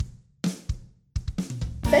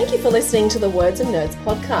Thank you for listening to the Words and Nerds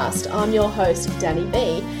podcast. I'm your host, Danny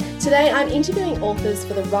B. Today I'm interviewing authors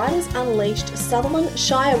for the Writers Unleashed Sutherland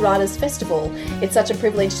Shire Writers Festival. It's such a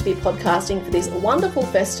privilege to be podcasting for this wonderful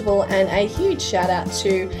festival, and a huge shout out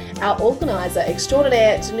to our organiser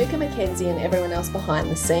extraordinaire, Tanuka McKenzie, and everyone else behind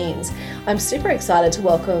the scenes. I'm super excited to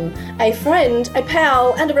welcome a friend, a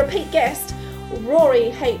pal, and a repeat guest, Rory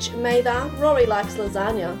H. Mather. Rory likes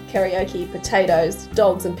lasagna, karaoke, potatoes,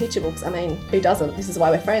 dogs and picture books. I mean, who doesn't? This is why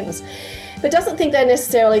we're friends. But doesn't think they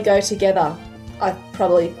necessarily go together. I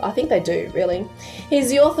think they do, really. He's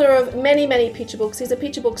the author of many, many picture books. He's a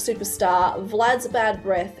picture book superstar, Vlad's Bad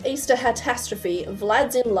Breath, Easter Catastrophe,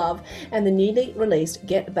 Vlad's in Love, and the newly released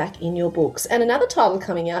Get Back in Your Books. And another title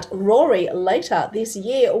coming out, Rory, later this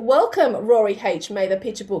year. Welcome, Rory H. Mather,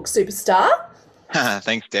 picture book superstar.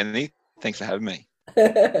 Thanks, Danny. Thanks for having me.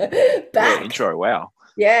 Back. Yeah, intro, wow.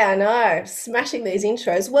 Yeah, I know. Smashing these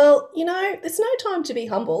intros. Well, you know, there's no time to be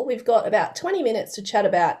humble. We've got about 20 minutes to chat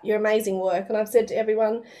about your amazing work. And I've said to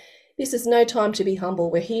everyone, this is no time to be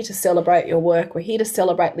humble. We're here to celebrate your work. We're here to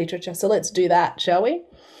celebrate literature. So let's do that, shall we?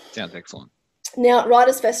 Sounds excellent. Now,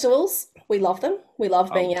 writers' festivals, we love them. We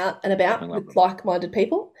love being out and about with like-minded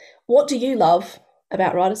people. What do you love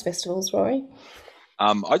about writers' festivals, Rory?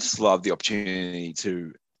 I just love the opportunity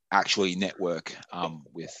to actually network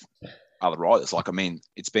with other writers. Like, I mean,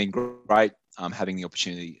 it's been great having the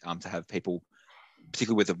opportunity to have people,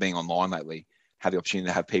 particularly with it being online lately, have the opportunity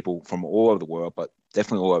to have people from all over the world, but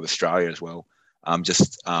definitely all over Australia as well,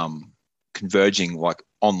 just converging like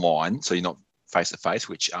online. So you're not face-to-face,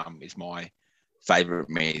 which is my favourite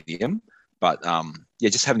medium. But yeah,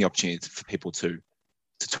 just having the opportunity for people to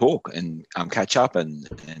talk and catch up and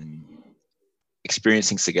experience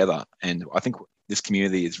things together. And I think this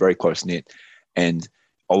community is very close-knit, and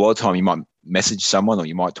a lot of time you might message someone or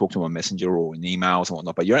you might talk to them on Messenger or in emails and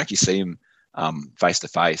whatnot, but you don't actually see them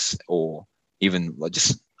face-to-face, or even like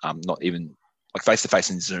just not even like face-to-face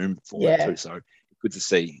in Zoom format too. So good to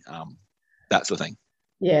see that sort of thing.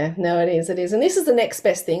 Yeah, no, it is. And this is the next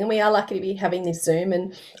best thing. And we are lucky to be having this Zoom.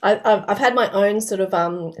 And I've had my own sort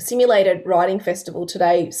of simulated writing festival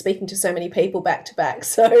today, speaking to so many people back to back.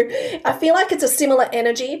 So I feel like it's a similar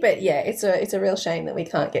energy, but yeah, it's a real shame that we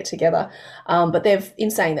can't get together. But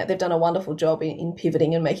in saying that, they've done a wonderful job in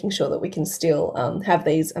pivoting and making sure that we can still have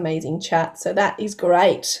these amazing chats. So that is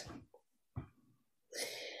great.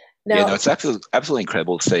 Now, it's absolutely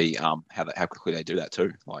incredible to see how quickly they do that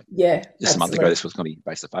too. Like, just a month ago, this was going to be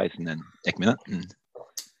face to face, and then next minute.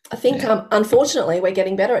 I think, unfortunately, we're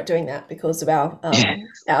getting better at doing that because of our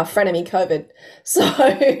frenemy COVID. So,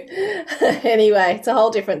 anyway, it's a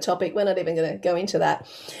whole different topic. We're not even going to go into that.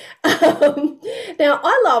 Now,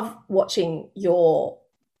 I love watching your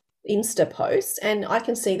Insta posts, and I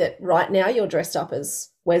can see that right now you're dressed up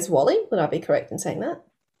as Wes Wally. Would I be correct in saying that?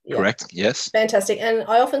 Yeah. Correct, yes. Fantastic. And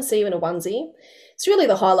I often see you in a onesie. It's really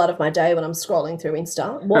the highlight of my day when I'm scrolling through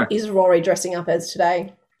Insta. What is Rory dressing up as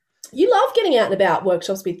today? You love getting out and about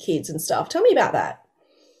workshops with kids and stuff. Tell me about that.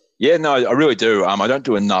 Yeah, no, I really do. I don't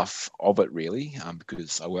do enough of it really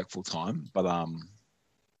because I work full time. But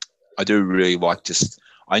I do really like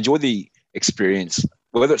I enjoy the experience,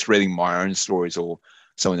 whether it's reading my own stories or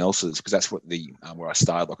someone else's, because that's what where I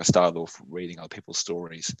started. Like, I started off reading other people's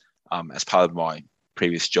stories as part of my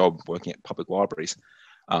previous job working at public libraries,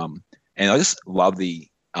 and I just love the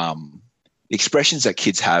expressions that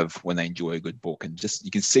kids have when they enjoy a good book, and just you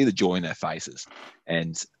can see the joy in their faces.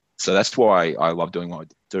 And so that's why I love doing what I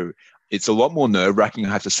do. It's a lot more nerve-wracking, I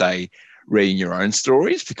have to say, reading your own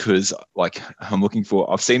stories, because like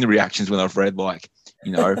I've seen the reactions when I've read, like,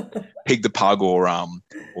 you know, Pig the Pug or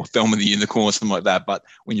Thelma the Unicorn or something like that. But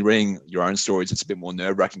when you're reading your own stories, it's a bit more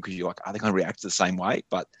nerve-wracking because you're like, are they going to react the same way?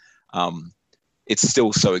 But it's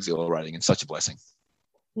still so exhilarating and such a blessing.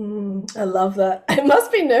 I love that. It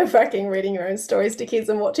must be nerve-wracking reading your own stories to kids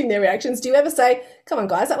and watching their reactions. Do you ever say, come on,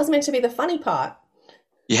 guys, that was meant to be the funny part?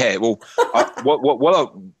 Yeah, well,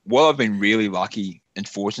 what I've been really lucky and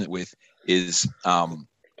fortunate with is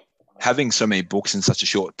having so many books in such a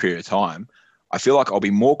short period of time. I feel like I'll be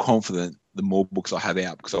more confident the more books I have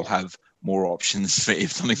out, because I'll have more options for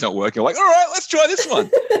if something's not working. I'm like, all right, let's try this one.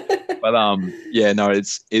 But yeah, no, it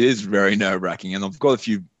is very nerve-wracking, and I've got a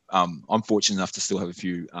few. I'm fortunate enough to still have a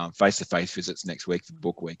few face-to-face visits next week for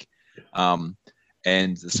Book Week.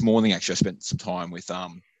 And this morning, actually, I spent some time with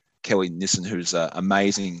Kelly Nissen, who's an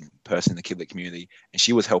amazing person in the Kidlit community, and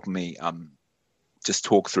she was helping me just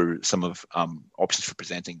talk through some of options for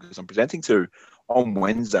presenting, because on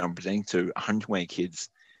Wednesday, I'm presenting to 120 kids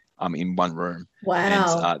in one room.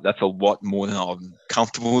 Wow. And that's a lot more than I'm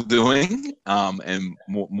comfortable doing, and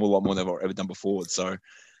a lot more than I've ever done before. So,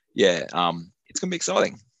 yeah, it's going to be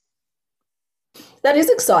exciting. That is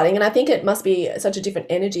exciting. And I think it must be such a different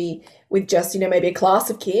energy with just, maybe a class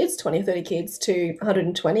of kids, 20 or 30 kids to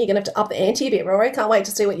 120. You're going to have to up the ante a bit, Rory. Can't wait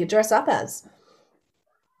to see what you dress up as.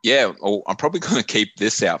 Yeah, well, I'm probably going to keep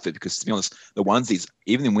this outfit because, to be honest, the onesies,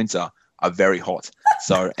 even in winter, are very hot.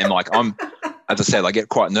 So, and like as I said, I get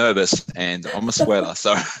quite nervous and I'm a sweater.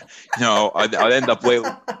 So, I'd end up with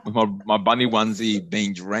my bunny onesie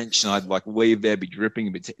being drenched and I'd like leave there, be dripping,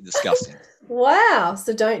 a bit disgusting. Wow.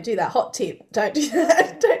 So don't do that. Hot tip. Don't do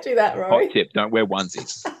that. Don't do that, Rory. Hot tip. Don't wear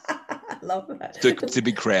onesies. I love that. To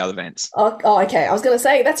big crowd events. Oh, okay. I was going to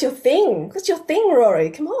say, that's your thing. That's your thing, Rory.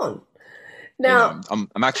 Come on. Now,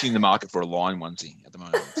 I'm actually in the market for a line onesie at the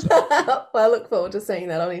moment. So. Well, I look forward to seeing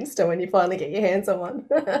that on Insta when you finally get your hands on one.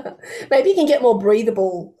 Maybe you can get more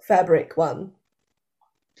breathable fabric one.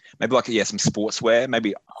 Maybe some sportswear.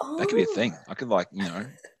 Maybe that could be a thing. I could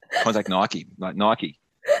contact Nike. Like Nike.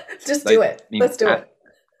 Just do it. Let's do it.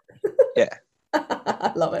 Yeah.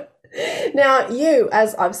 I love it. Now, you,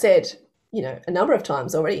 as I've said, a number of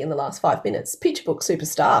times already in the last 5 minutes, picture book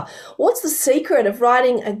superstar. What's the secret of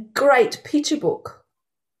writing a great picture book?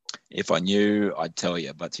 If I knew, I'd tell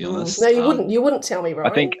you. But to be honest, no, you wouldn't. You wouldn't tell me, Rory.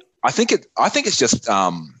 I think it's just.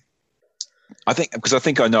 I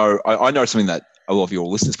think I know. I know something that a lot of your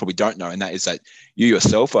listeners probably don't know, and that is that you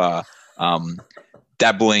yourself are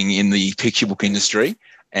dabbling in the picture book industry,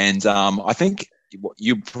 and I think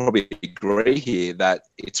you probably agree here that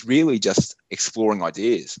it's really just exploring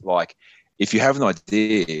ideas. Like, if you have an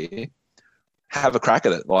idea, have a crack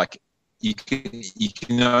at it. Like, you can't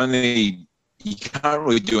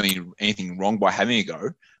really do anything wrong by having a go,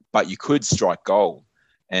 but you could strike gold.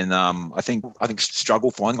 And I think struggle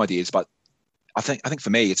finding ideas, but I think for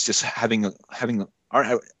me it's just having. Often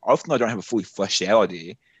I don't have a fully fleshed out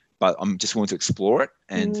idea, but I'm just willing to explore it,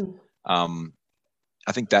 and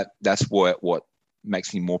I think that's what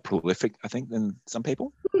makes me more prolific, I think, than some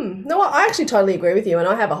people. No, I actually totally agree with you. And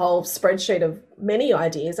I have a whole spreadsheet of many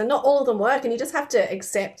ideas and not all of them work. And you just have to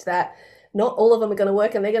accept that not all of them are going to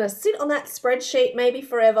work and they're going to sit on that spreadsheet maybe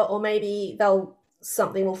forever, or maybe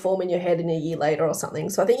something will form in your head in a year later or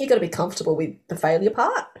something. So I think you've got to be comfortable with the failure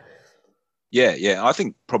part. Yeah. I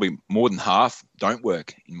think probably more than half don't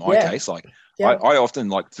work in my case. Like I often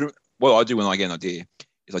what I do when I get an idea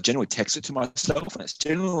is I generally text it to myself, and it's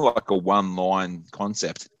generally like a one-line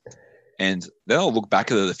concept. And then I'll look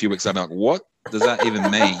back at it a few weeks later and I'm like, what does that even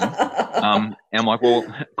mean? And I'm like, well,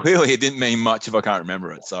 clearly it didn't mean much if I can't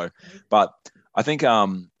remember it. So, but I think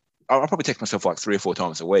I'll probably text myself like 3 or 4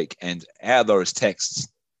 times a week. And out of those texts,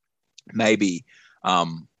 maybe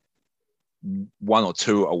 1 or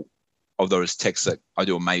 2 of those texts that I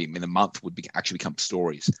do maybe in a month would actually become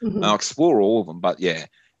stories. Mm-hmm. And I'll explore all of them. But yeah,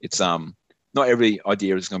 it's not every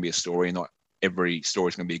idea is going to be a story, and not every story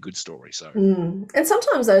is going to be a good story. So, and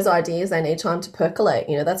sometimes those ideas, they need time to percolate.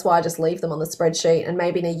 That's why I just leave them on the spreadsheet, and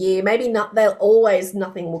maybe in a year, maybe not,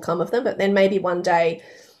 nothing will come of them, but then maybe one day,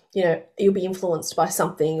 you'll be influenced by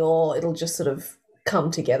something, or it'll just sort of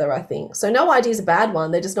come together, I think. So no idea is a bad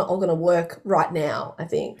one. They're just not all going to work right now, I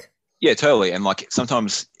think. Yeah, totally. And like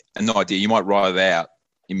sometimes an idea, you might write it out,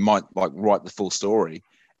 you might like write the full story,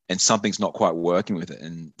 and something's not quite working with it.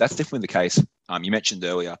 And that's definitely the case. You mentioned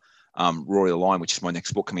earlier, Rory the Lion, which is my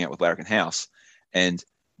next book coming out with Larrikin House. And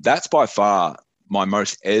that's by far my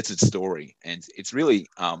most edited story. And it's really,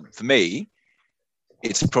 for me,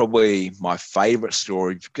 it's probably my favorite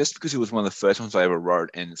story just because it was one of the first ones I ever wrote.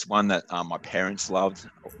 And it's one that my parents loved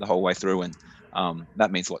the whole way through. And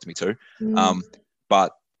that means a lot to me too.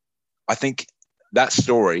 But I think that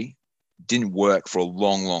story didn't work for a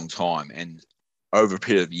long, long time. And over a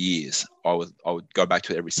period of years, I would go back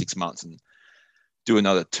to it every 6 months and do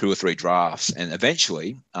another 2 or 3 drafts. And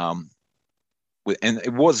eventually, and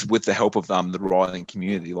it was with the help of the writing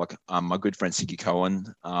community, like my good friend Siggy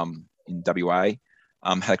Cohen in WA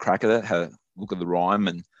had a crack at it, had a look at the rhyme,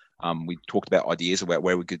 and we talked about ideas about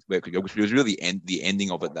where it could go, which was really the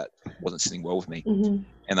ending of it that wasn't sitting well with me. Mm-hmm.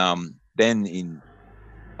 And then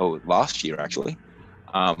last year actually,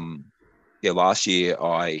 last year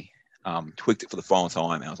I tweaked it for the final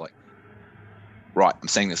time, and I was like, right, I'm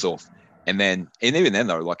sending this off. And even then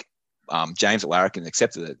though, like James at Larrikin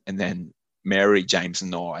accepted it, and then Mary, James,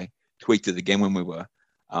 and I tweaked it again when we were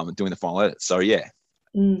doing the final edit. So yeah,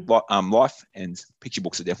 life and picture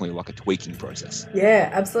books are definitely like a tweaking process. Yeah,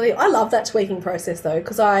 absolutely. I love that tweaking process though,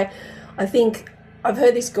 because I think I've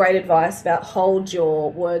heard this great advice about hold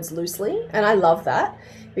your words loosely, and I love that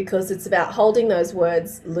because it's about holding those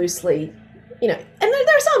words loosely, and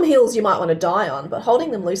there are some hills you might want to die on, but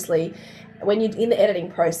holding them loosely when you're in the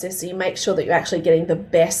editing process, so you make sure that you're actually getting the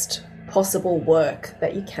best possible work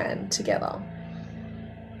that you can together.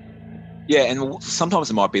 Yeah, and sometimes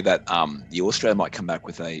it might be that the illustrator might come back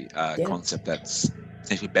with a concept that's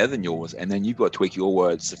potentially better than yours, and then you've got to tweak your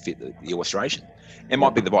words to fit the illustration. It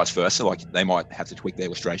might be the vice versa, like they might have to tweak their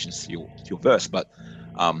illustrations to your verse. But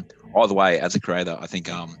either way, as a creator, I think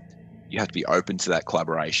you have to be open to that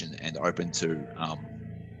collaboration and open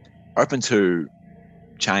to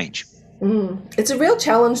change. It's a real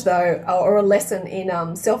challenge, though, or a lesson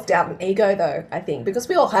in self-doubt and ego, though, I think, because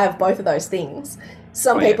we all have both of those things.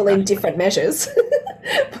 Some people in different measures.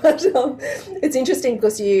 But it's interesting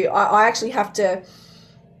because I actually have to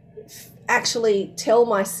actually tell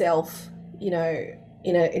myself, in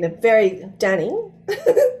a very Danny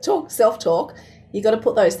self-talk, you got to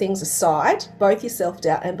put those things aside, both your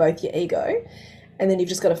self-doubt and both your ego, and then you've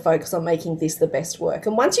just got to focus on making this the best work.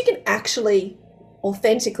 And once you can actually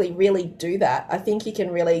authentically really do that, I think you can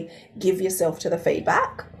really give yourself to the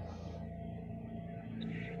feedback.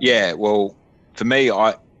 Yeah, well, for me,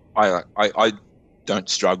 I don't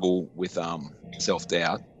struggle with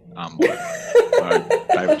self-doubt. My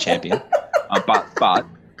favorite champion, but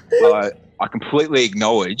I completely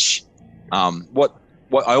acknowledge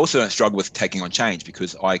what I also don't struggle with taking on change,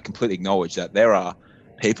 because I completely acknowledge that there are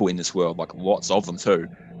people in this world, like lots of them too,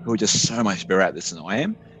 who are just so much better at this than I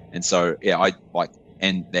am. And so,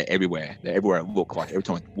 and they're everywhere. They're everywhere I look. Like every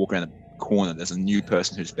time I walk around the corner, there's a new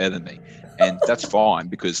person who's better than me. And that's fine,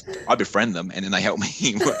 because I befriend them and then they help me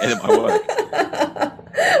edit my work.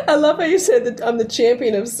 I love how you said that I'm the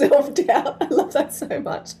champion of self-doubt. I love that so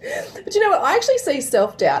much. But you know what? I actually see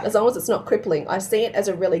self-doubt, as long as it's not crippling, I see it as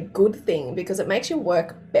a really good thing because it makes your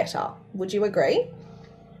work better. Would you agree?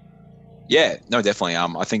 Yeah, no, definitely.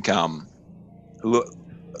 I think, look,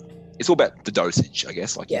 it's all about the dosage, I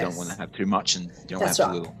guess. Like, you don't want to have too much and you don't want to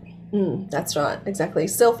have too little. That's right, exactly.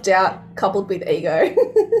 Self-doubt coupled with ego.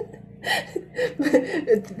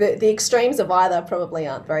 the extremes of either probably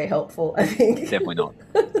aren't very helpful, I think. Definitely not.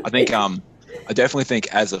 I think I definitely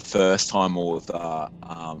think as a first-time author,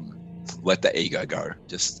 let the ego go.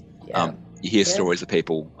 Just you hear stories of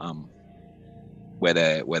people where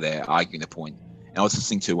they're arguing the point. And I was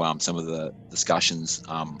listening to some of the discussions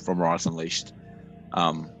from Writers Unleashed.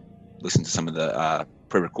 Listening to some of the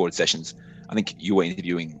pre-recorded sessions. I think you were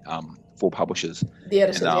interviewing 4 publishers. The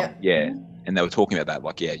editors, and they were talking about that,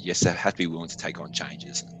 like, you have to be willing to take on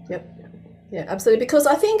changes. Yeah, absolutely. Because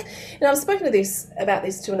I think, I've spoken about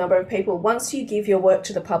this to a number of people. Once you give your work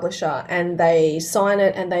to the publisher and they sign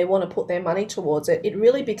it and they want to put their money towards it, it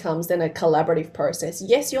really becomes then a collaborative process.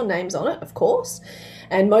 Yes, your name's on it, of course.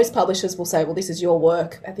 And most publishers will say, well, this is your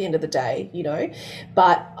work at the end of the day,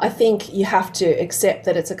 But I think you have to accept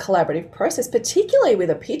that it's a collaborative process, particularly with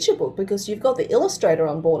a picture book, because you've got the illustrator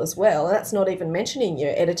on board as well. And that's not even mentioning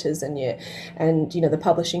your editors and the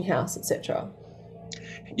publishing house, etc.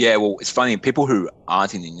 Yeah, well, it's funny. People who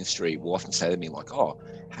aren't in the industry will often say to me, like, oh,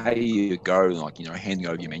 how do you go, like, handing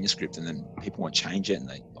over your manuscript and then people want to change it, and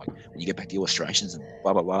they, like, when you get back to illustrations and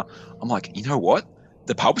blah, blah, blah. I'm like, you know what?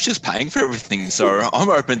 The publisher's paying for everything, so I'm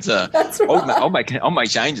open to. That's right. I'll make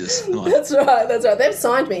changes. Like, that's right. They've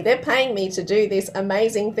signed me. They're paying me to do this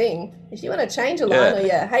amazing thing. If you want to change a line or you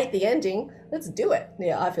hate the ending, let's do it.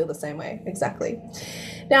 Yeah, I feel the same way. Exactly.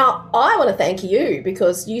 Now, I want to thank you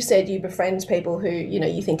because you said you befriend people who,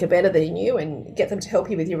 you think are better than you and get them to help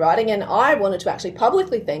you with your writing. And I wanted to actually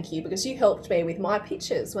publicly thank you because you helped me with my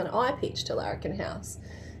pitches when I pitched to Larrikin House.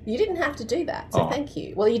 You didn't have to do that, so thank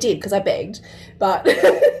you. Well, you did because I begged, but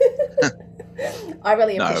I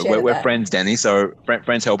really appreciate it. We're friends, Danny, so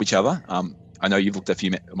friends help each other. I know you've looked at a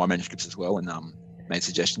few of my manuscripts as well and made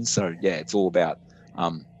suggestions. So, yeah, it's all about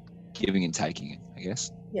giving and taking, I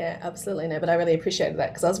guess. Yeah, absolutely. No, but I really appreciated that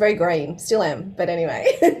because I was very green. Still am, but anyway.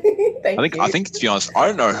 Thank you. I think, to be honest, I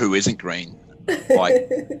don't know who isn't green. Like,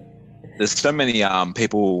 there's so many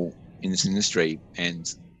people in this industry,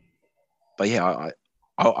 but yeah,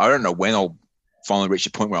 I don't know when I'll finally reach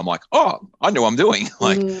a point where I'm like, oh, I know what I'm doing.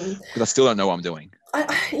 Like, because I still don't know what I'm doing.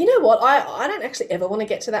 You know what? I don't actually ever want to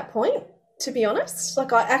get to that point, to be honest.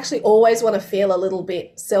 Like, I actually always want to feel a little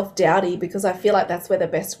bit self-doubty because I feel like that's where the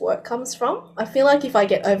best work comes from. I feel like if I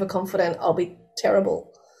get overconfident, I'll be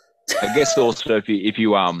terrible. I guess also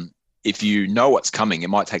if you know what's coming,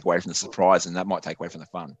 it might take away from the surprise and that might take away from the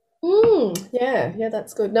fun. Yeah,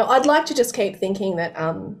 that's good. No, I'd like to just keep thinking that,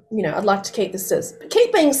 I'd like to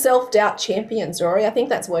keep being self-doubt champions, Rory. I think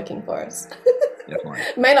that's working for us. Definitely.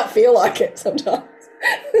 May not feel like it sometimes.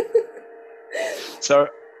 So,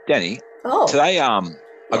 Danny, today, I've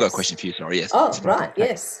got a question for you. Sorry, yes. Oh, right,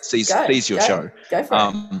 yes. Seize your show. Go for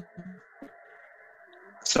it.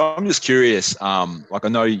 So I'm just curious. Like, I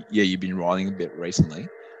know, you've been writing a bit recently.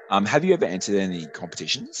 Have you ever entered any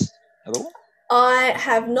competitions at all? I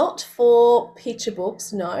have not for picture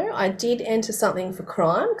books, no. I did enter something for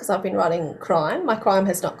crime because I've been writing crime. My crime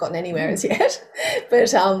has not gotten anywhere as yet. But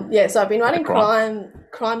so I've been writing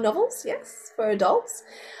crime novels, yes, for adults.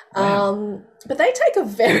 Wow. But they take a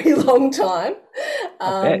very long time.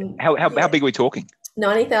 How big are we talking?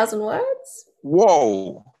 90,000 words.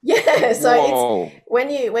 Whoa. Yeah, so Whoa.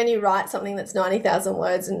 it's when you write something that's 90,000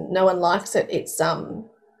 words and no one likes it, it's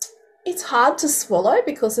hard to swallow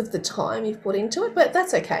because of the time you've put into it, but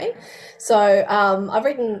that's okay. So I've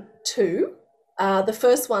written 2. The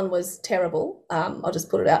first one was terrible. I'll just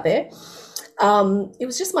put it out there. It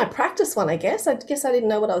was just my practice one, I guess. I didn't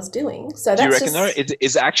know what I was doing. So do you reckon though,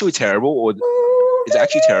 is it actually terrible, or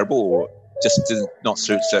just does not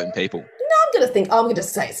suit certain people? No, I'm going to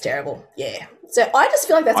say it's terrible. Yeah. So I just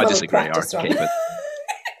feel like that's my practice run.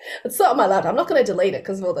 It's not on my laptop. I'm not going to delete it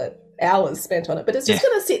because of all the hours spent on it, but it's just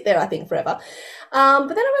going to sit there, I think, forever. But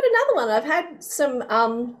then I wrote another one. I've had some,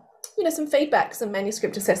 some feedback, some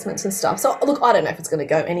manuscript assessments and stuff. So look, I don't know if it's going to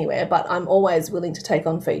go anywhere, but I'm always willing to take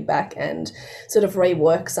on feedback and sort of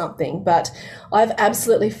rework something. But I've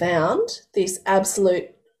absolutely found this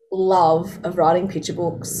absolute love of writing picture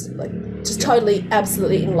books, totally,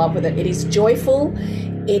 absolutely in love with it. It is joyful.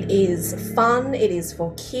 It is fun. It is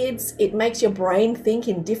for kids. It makes your brain think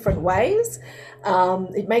in different ways.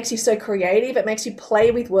 It makes you so creative. It makes you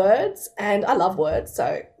play with words. And I love words,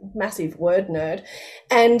 so massive word nerd.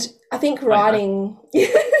 And I think writing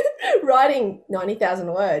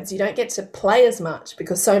 90,000 words, you don't get to play as much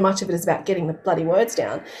because so much of it is about getting the bloody words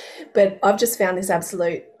down. But I've just found this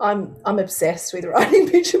I'm obsessed with writing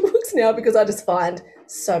picture books now because I just find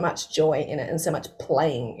so much joy in it and so much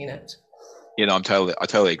playing in it. I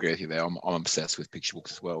totally agree with you there. I'm obsessed with picture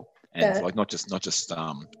books as well, and not just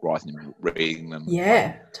writing them, reading them.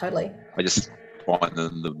 Yeah, totally. I just find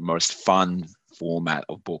them the most fun format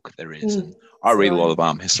of book there is. And I read a lot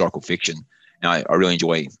of historical fiction, and I really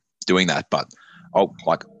enjoy doing that. But I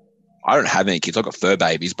don't have any kids. I've got fur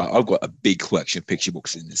babies, but I've got a big collection of picture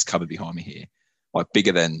books in this cupboard behind me here, like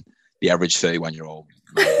bigger than the average 31-year-old.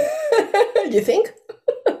 You think?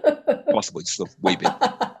 Possibly just a wee bit.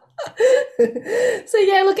 So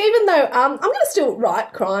yeah, look, even though I'm going to still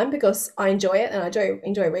write crime because I enjoy it and I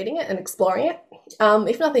enjoy reading it and exploring it.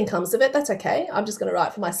 If nothing comes of it, that's okay. I'm just going to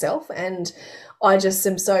write for myself, and I just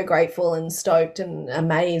am so grateful and stoked and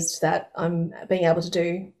amazed that I'm being able to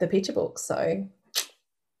do the picture book. So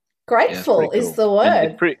grateful is the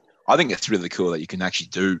word. I think it's really cool that you can actually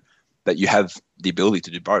do that. You have the ability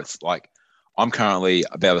to do both. Like I'm currently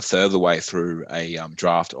about a third of the way through a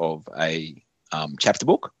draft of a chapter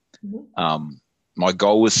book. Mm-hmm. My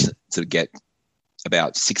goal was to get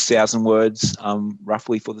about 6,000 words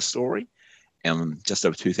roughly for the story, and just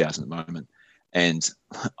over 2,000 at the moment. And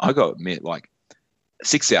I got to admit,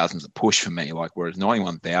 6,000 is a push for me, whereas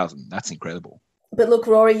 91,000, that's incredible. But look,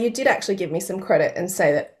 Rory, you did actually give me some credit and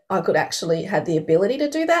say that I could actually have the ability to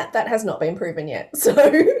do that. That has not been proven yet. So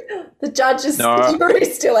the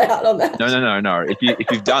jury's still out on that. No.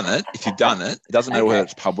 If you've done it, it doesn't matter whether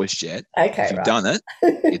it's published yet. Okay, if you've done it,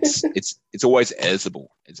 it's always editable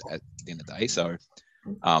at the end of the day. So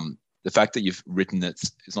the fact that you've written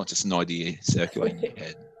it's not just an idea circulating in your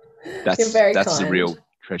head. That's the real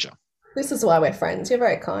treasure. This is why we're friends. You're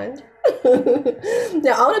very kind. Now,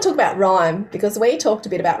 I want to talk about rhyme because we talked a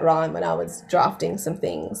bit about rhyme when I was drafting some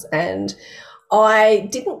things, and I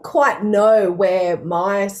didn't quite know where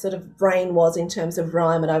my sort of brain was in terms of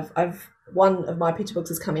rhyme. And I've one of my picture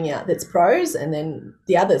books is coming out that's prose, and then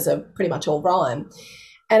the others are pretty much all rhyme.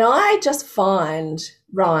 And I just find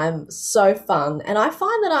rhyme so fun, and I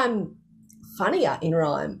find that I'm funnier in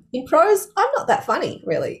rhyme. In prose, I'm not that funny,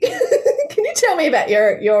 really. Can you tell me about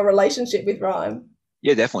your relationship with rhyme?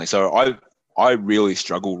 Yeah, definitely. So I really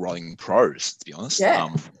struggle writing prose, to be honest. Yeah.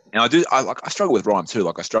 And I struggle with rhyme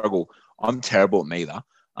too. I'm terrible at neither.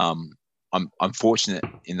 I'm fortunate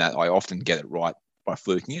in that I often get it right by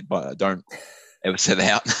fluking it, but I don't ever set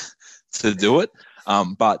out to do it.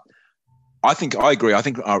 But I think I agree. I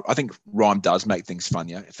think rhyme does make things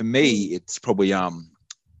funnier. For me, it's probably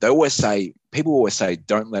people always say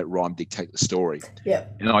don't let rhyme dictate the story. Yeah.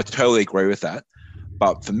 And I totally agree with that.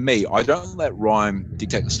 But for me, I don't let rhyme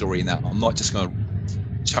dictate the story in that I'm not just going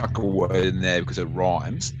to chuck a word in there because it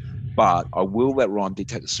rhymes, but I will let rhyme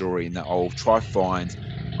dictate the story in that I'll try to find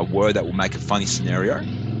a word that will make a funny scenario,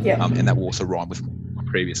 and that will also rhyme with my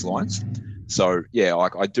previous lines. So, yeah,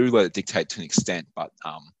 I do let it dictate to an extent, but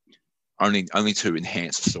only to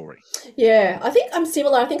enhance the story. Yeah, I think I'm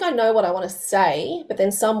similar. I think I know what I want to say, but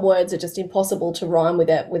then some words are just impossible to rhyme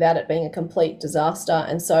without it being a complete disaster.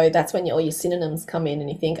 And so that's when all your synonyms come in and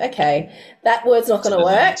you think, okay, that word's not going to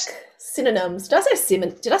work. Synonyms. Did I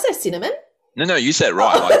say cinnamon? No, you said it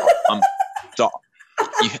right. Like, so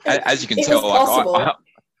as you can tell, like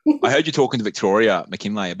I heard you talking to Victoria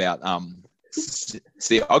McKinlay about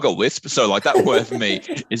see, I got lisp, so like that word for me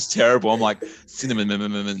is terrible. I'm like cinnamon.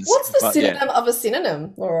 What's the synonym of a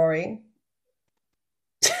synonym, Rory?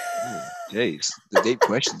 Jeez, the deep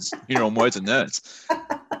questions here on Words and Nerds.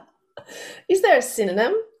 Is there a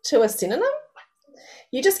synonym to a synonym?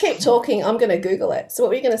 You just keep talking. I'm going to Google it. So what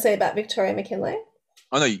were you going to say about Victoria McKinley?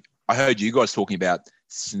 I know. I heard you guys talking about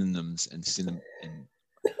synonyms and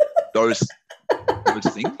those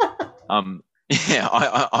things. Yeah,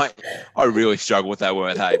 I really struggle with that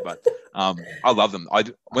word, hey, but I love them.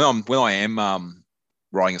 When I am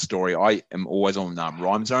writing a story, I am always on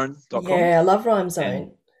rhymezone.com. Yeah, I love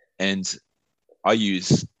Rhymezone. And I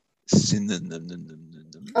use synonyms.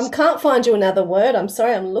 I can't find you another word. I'm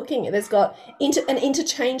sorry, I'm looking. There's got an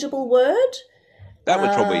interchangeable word.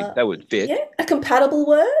 That would fit. Yeah, a compatible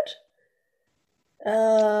word.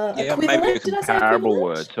 Yeah, maybe a comparable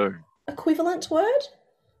word too. Equivalent word.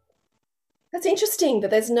 That's interesting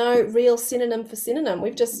that there's no real synonym for synonym.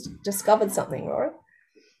 We've just discovered something, Rory.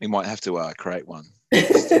 We might have to create one.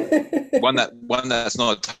 one that's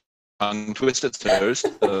not tongue twister too.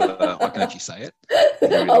 I can actually say it.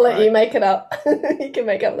 Really I'll let you make it up. You can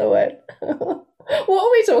make up the word. What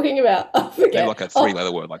were we talking about? I forget. Maybe like a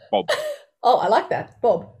three-letter word, like Bob. Oh, I like that.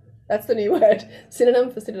 Bob. That's the new word.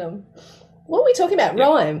 Synonym for synonym. What were we talking about?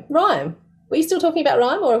 Yeah. Rhyme. Were you still talking about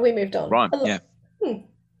rhyme, or have we moved on? Rhyme, yeah.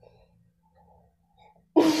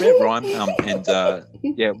 Rhyme,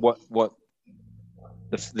 and what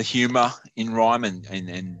the humour in rhyme,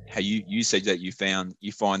 and how you said that you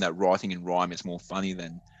find that writing in rhyme is more funny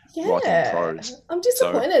than writing in prose. I'm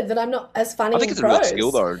disappointed that I'm not as funny. I think it's a real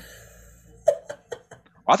skill, though.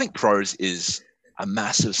 I think prose is a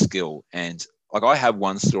massive skill, and like I have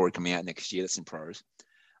one story coming out next year that's in prose.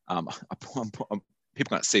 People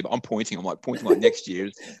can't see, but I'm pointing like next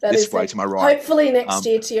year this way to my right. Hopefully next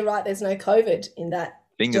year to your right, there's no COVID in that.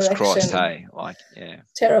 Fingers direction. Crossed, hey, like, yeah.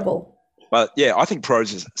 Terrible. But yeah, I think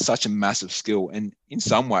prose is such a massive skill, and in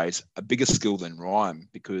some ways a bigger skill than rhyme,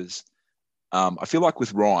 because I feel like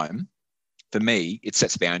with rhyme, for me, it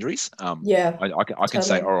sets boundaries. I can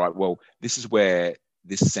say, all right, well, this is where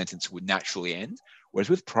this sentence would naturally end. Whereas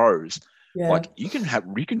with prose, like you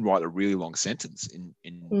can write a really long sentence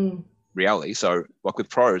in reality. So like with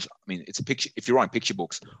prose, I mean, it's a picture. If you're writing picture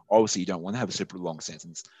books, obviously you don't want to have a super long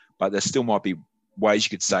sentence, but there still might be ways you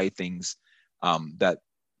could say things that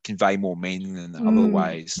convey more meaning than other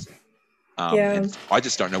ways. And I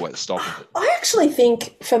just don't know where to stop with it. I actually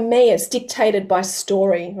think for me it's dictated by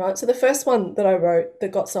story, right? So the first one that I wrote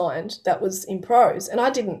that got signed, that was in prose, and I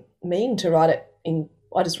didn't mean to write it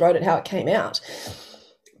I just wrote it how it came out.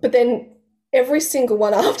 But then every single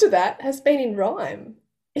one after that has been in rhyme.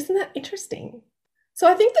 Isn't that interesting? So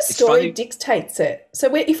I think the story dictates it.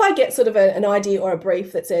 So if I get sort of an idea or a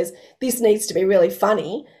brief that says this needs to be really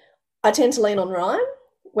funny, I tend to lean on rhyme,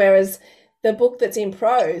 whereas the book that's in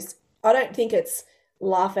prose, I don't think it's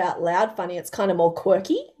laugh out loud funny. It's kind of more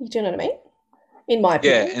quirky. Do you know what I mean? In my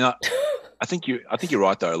opinion. Yeah, and I think you're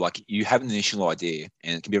right though. Like you have an initial idea,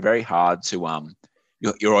 and it can be very hard to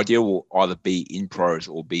your idea will either be in prose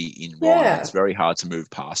or be in rhyme. It's very hard to move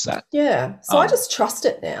past that. Yeah. So I just trust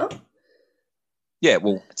it now. Yeah,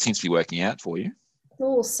 well, it seems to be working out for you.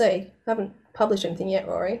 We'll see. I haven't published anything yet,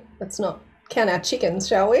 Rory. Let's not count our chickens,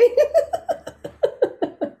 shall we?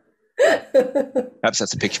 Perhaps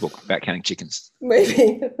that's a picture book about counting chickens.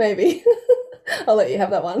 Maybe. I'll let you have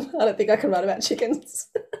that one. I don't think I can write about chickens.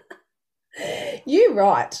 You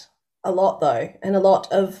write a lot, though, and a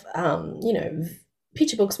lot of,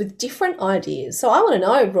 picture books with different ideas. So I want to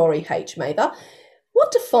know, Rory H. Mather, what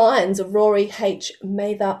defines a Rory H.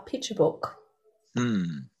 Mather picture book?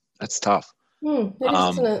 That's tough. It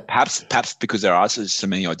is, isn't it? Perhaps because there are so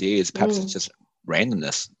many ideas, perhaps it's just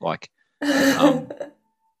randomness. Like,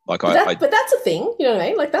 but that's a thing. You know what I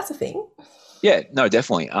mean? Like that's a thing. Yeah, no,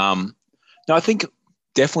 definitely. No, I think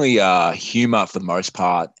definitely humor for the most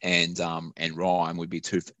part, and rhyme would be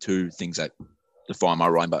two things that define my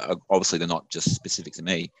rhyme. But obviously, they're not just specific to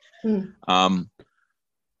me. I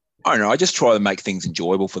don't know. I just try to make things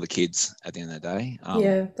enjoyable for the kids at the end of the day.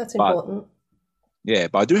 That's important. Yeah,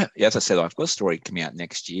 but I do have, as I said, I've got a story coming out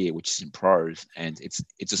next year, which is in prose, and it's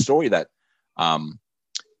a story that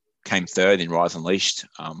came third in Rise Unleashed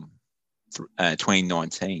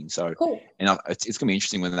 2019. So, cool. And it's going to be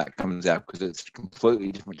interesting when that comes out because it's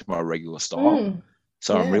completely different to my regular style.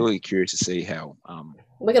 So I'm really curious to see how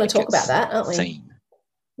we're going to talk about that, aren't we?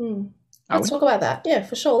 Seen. Are Let's we? talk about that. Yeah,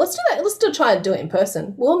 for sure. Let's do that. Let's try and do it in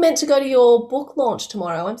person. We were meant to go to your book launch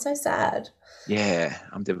tomorrow. I'm so sad. Yeah,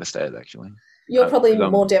 I'm devastated actually. You're probably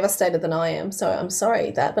 'Cause more devastated than I am, so I'm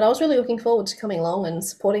sorry that. But I was really looking forward to coming along and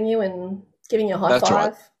supporting you and giving you a high that's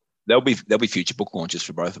right. five. There'll be future book launches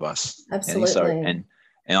for both of us. Annie. So Absolutely.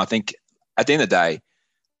 and I think at the end of the day,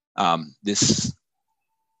 this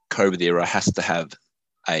COVID era has to have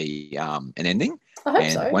an ending. I hope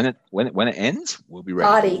And so. when it ends, we'll be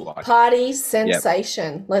ready. Party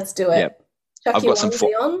sensation. Let's do it. Yep. Chuck I've your got some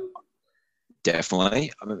onesie on.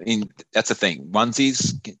 definitely. I mean, that's the thing.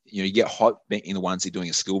 Onesies, you get hot in a onesie doing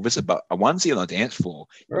a school visit, but a onesie on a dance floor,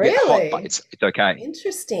 you get hot, but Really? it's okay.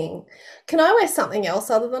 Interesting. Can I wear something else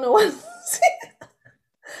other than a onesie?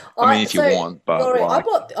 I mean, if you want, but Laurie, like,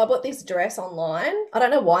 I bought this dress online. I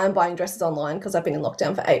don't know why I'm buying dresses online because I've been in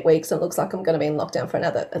lockdown for 8 weeks and it looks like I'm going to be in lockdown for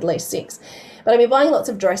another at least 6. But I've been buying lots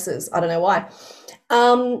of dresses. I don't know why.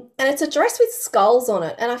 And it's a dress with skulls on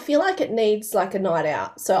it, and I feel like it needs like a night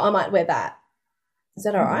out, so I might wear that. Is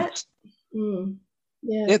that all right? Mm.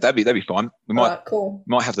 Yeah. Yeah, that'd be fine. We All might right, cool.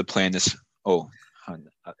 might have to plan this. Oh, I'm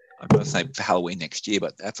going to say for Halloween next year,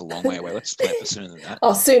 but that's a long way away. Let's plan for sooner than that.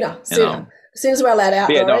 Oh, sooner. As soon as we're allowed out,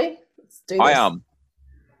 yeah, Rory. Let's do this.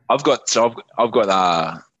 I've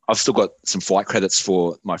still got some flight credits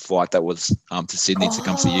for my flight that was to Sydney to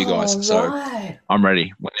come see you guys. So right. I'm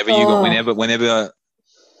ready.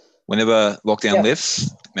 Whenever lockdown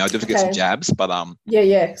lifts, I mean, I do have to get some jabs, but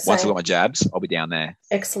Yeah. once I've got my jabs, I'll be down there.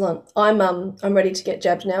 Excellent. I'm ready to get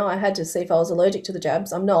jabbed now. I had to see if I was allergic to the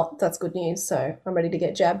jabs. I'm not. That's good news. So I'm ready to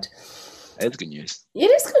get jabbed. It's good news. It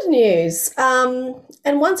is good news.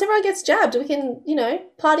 And once everyone gets jabbed, we can,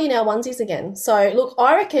 party in our onesies again. So look,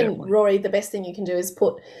 I reckon, Definitely. Rory, the best thing you can do is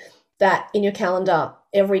put that in your calendar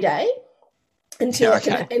every day until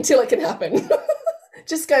it can happen.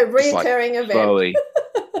 Just go reoccurring event. Slowly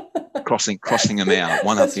crossing them out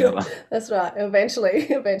one after the other. That's right. Eventually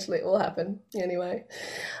it will happen. Anyway.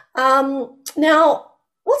 Now,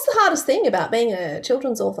 what's the hardest thing about being a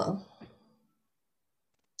children's author?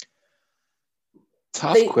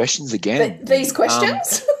 Tough questions again. These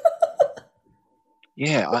questions?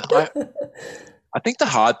 Yeah, I think the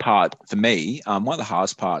hard part for me, one of the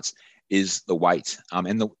hardest parts is the wait.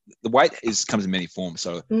 And the wait comes in many forms.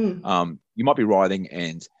 So you might be writing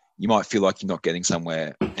and you might feel like you're not getting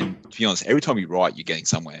somewhere. And to be honest, every time you write, you're getting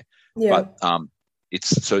somewhere. Yeah. But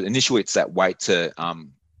initially it's that wait to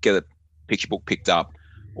get a picture book picked up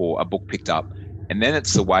or a book picked up. And then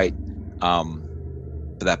it's the wait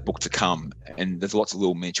for that book to come. And there's lots of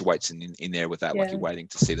little miniature waits in there with that. Yeah. Like you're waiting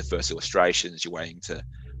to see the first illustrations, you're waiting to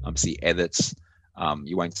see edits,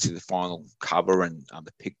 you're waiting to see the final cover and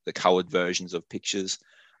the colored versions of pictures.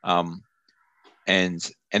 And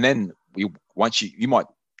then you'll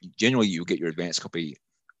get your advance copy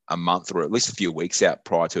a month or at least a few weeks out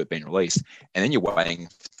prior to it being released. And then you're waiting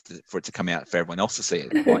for it to come out for everyone else to see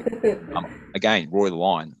it. Like, again, Roy the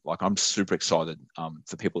Lion, like I'm super excited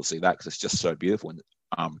for people to see that because it's just so beautiful. And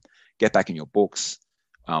get back in your books.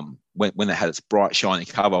 When it had its bright, shiny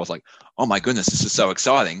cover, I was like, oh my goodness, this is so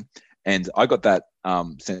exciting. And I got that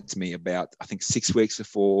sent to me about, I think, 6 weeks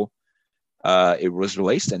before it was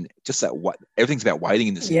released. And just everything's about waiting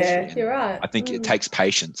in this industry. Yeah, you're right. I think it takes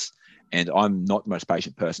patience. And I'm not the most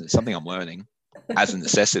patient person. It's something I'm learning as a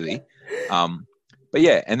necessity. But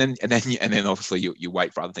yeah, and then obviously you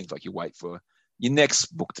wait for other things, like you wait for your next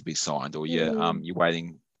book to be signed, or you're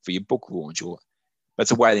waiting for your book launch, but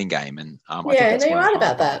it's a waiting game. And I think that's you're right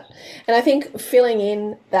about that. And I think filling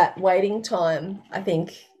in that waiting time, I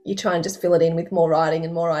think you try and just fill it in with more writing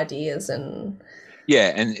and more ideas. And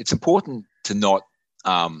yeah, and it's important to not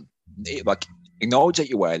acknowledge that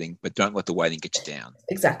you're waiting, but don't let the waiting get you down.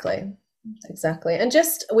 Exactly. And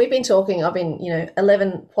we've been talking, I've been,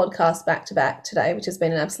 11 podcasts back to back today, which has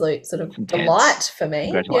been an absolute sort of delight for me.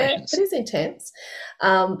 Congratulations. Yeah, it is intense.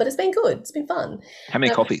 But it's been good. It's been fun. How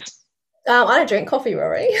many coffees? I don't drink coffee,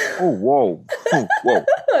 Rory. Oh, whoa.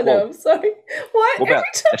 I know, I'm sorry. Why? What about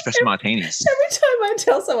espresso martinis? Every time I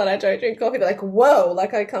tell someone I don't drink coffee, they're like, whoa,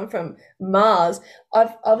 like I come from Mars.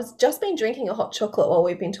 I've just been drinking a hot chocolate while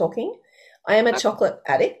we've been talking. I am a chocolate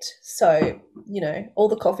addict, so all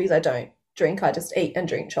the coffees I don't drink, I just eat and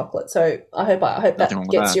drink chocolate. So I hope that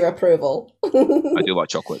gets your approval. I do like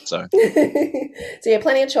chocolate, so yeah,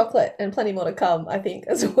 plenty of chocolate and plenty more to come, I think,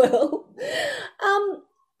 as well.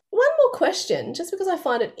 One more question, just because I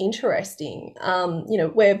find it interesting.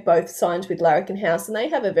 We're both signed with Larrikin House, and they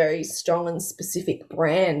have a very strong and specific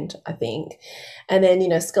brand, I think. And then,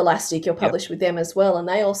 Scholastic, you're published with them as well, and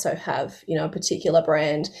they also have, a particular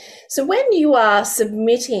brand. So when you are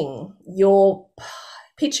submitting your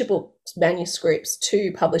picture book manuscripts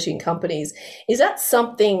to publishing companies. Is that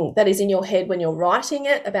something that is in your head when you're writing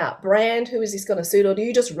it about brand? Who is this going to suit? Or do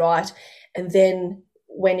you just write and then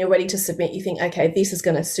when you're ready to submit, you think, okay, this is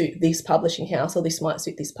going to suit this publishing house or this might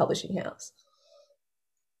suit this publishing house?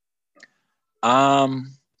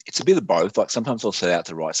 It's a bit of both. Like sometimes I'll set out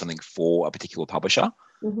to write something for a particular publisher.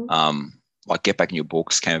 Mm-hmm. Like Get Back in Your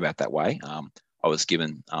Books came about that way. I was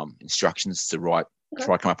given instructions to write,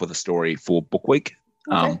 try to come up with a story for Book Week.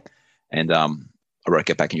 And I wrote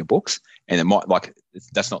Get Back in Your Books. And it might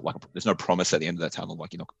that's not like, there's no promise at the end of that tunnel.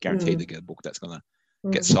 Like you're not guaranteed to get a book that's going to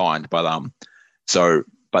get signed. But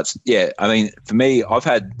yeah, I mean, for me, I've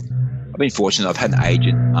been fortunate. I've had an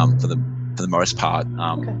agent for the most part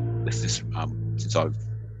with this since I've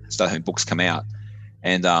started having books come out.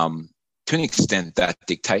 And to an extent that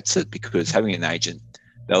dictates it, because having an agent,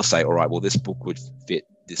 they'll say, all right, well, this book would fit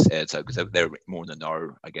this editor, because they're more in the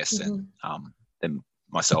know, I guess, than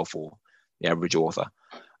myself or the average author.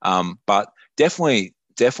 But definitely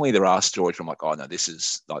there are stories where I'm like, oh no, this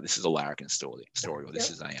is a larrikin story, or this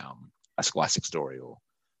is a scholastic story, or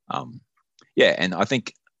and I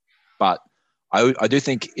think, but I do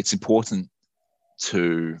think it's important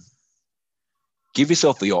to give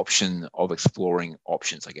yourself the option of exploring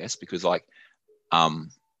options, I guess, because like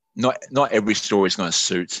not every story is going to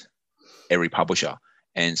suit every publisher.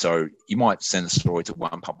 And so you might send a story to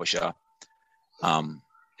one publisher and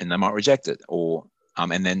they might reject it, or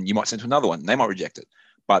and then you might send to another one and they might reject it.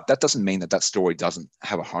 But that doesn't mean that story doesn't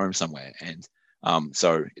have a home somewhere. And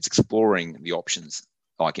so it's exploring the options.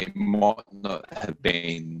 Like it might not have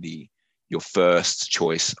been your first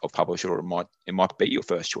choice of publisher, or it might be your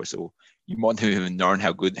first choice, or you might not have even known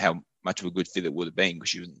how much of a good fit it would have been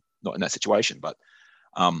because you're not in that situation. But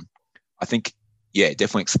I think,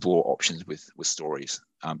 definitely explore options with stories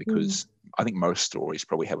because I think most stories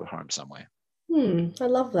probably have a home somewhere. I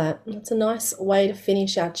love that. That's a nice way to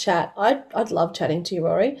finish our chat. I'd love chatting to you,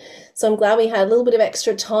 Rory. So I'm glad we had a little bit of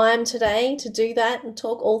extra time today to do that and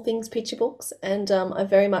talk all things picture books. And I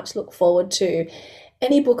very much look forward to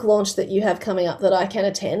any book launch that you have coming up that I can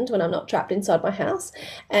attend when I'm not trapped inside my house,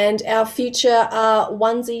 and our future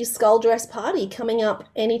onesie skull dress party coming up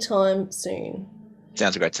anytime soon.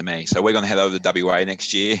 Sounds great to me. So we're going to head over to WA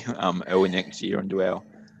next year, early next year, and do a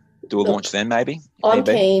launch then, maybe. I'm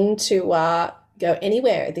keen to go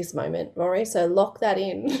anywhere at this moment, Rory, so lock that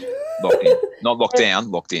in. Locked in. Not locked down,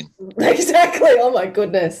 locked in. Exactly. Oh, my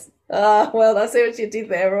goodness. Well, I see what you did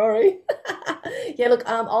there, Rory. Yeah, look,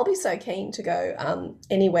 I'll be so keen to go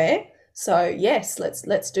anywhere. So, yes,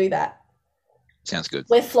 let's do that. Sounds good.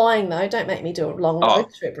 We're flying, though. Don't make me do a long road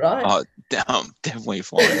trip, right? Oh, definitely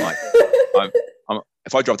flying. Like,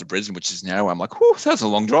 if I drive to Brisbane, which is now, I'm like, whew, that's a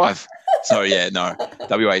long drive. So, yeah, no,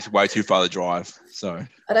 WA is way too far to drive. So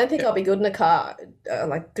I don't think I'll be good in a car,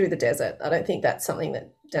 like through the desert. I don't think that's something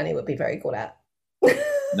that Danny would be very good at.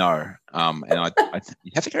 No, and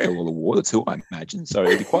you have to carry a lot of water too, I imagine. So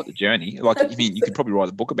it'd be quite the journey. Like, I mean, you could probably write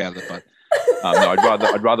a book about it, but no,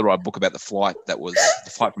 I'd rather write a book about the flight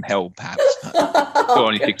from hell, perhaps, for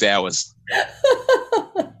only 6 hours.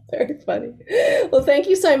 Very funny. Well, thank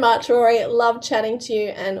you so much, Rory. Love chatting to you,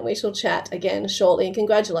 and we shall chat again shortly. And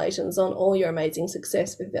congratulations on all your amazing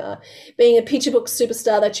success with being a picture book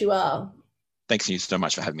superstar that you are. Thanks you so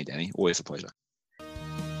much for having me, Danny. Always a pleasure.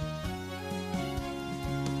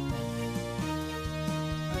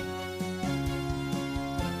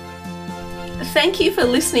 Thank you for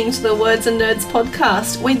listening to the Words and Nerds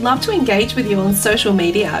podcast. We'd love to engage with you on social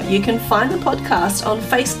media. You can find the podcast on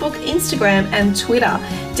Facebook, Instagram and Twitter,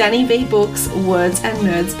 Danny V Books, Words and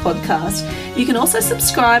Nerds podcast. You can also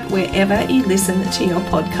subscribe wherever you listen to your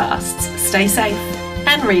podcasts. Stay safe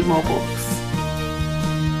and read more books.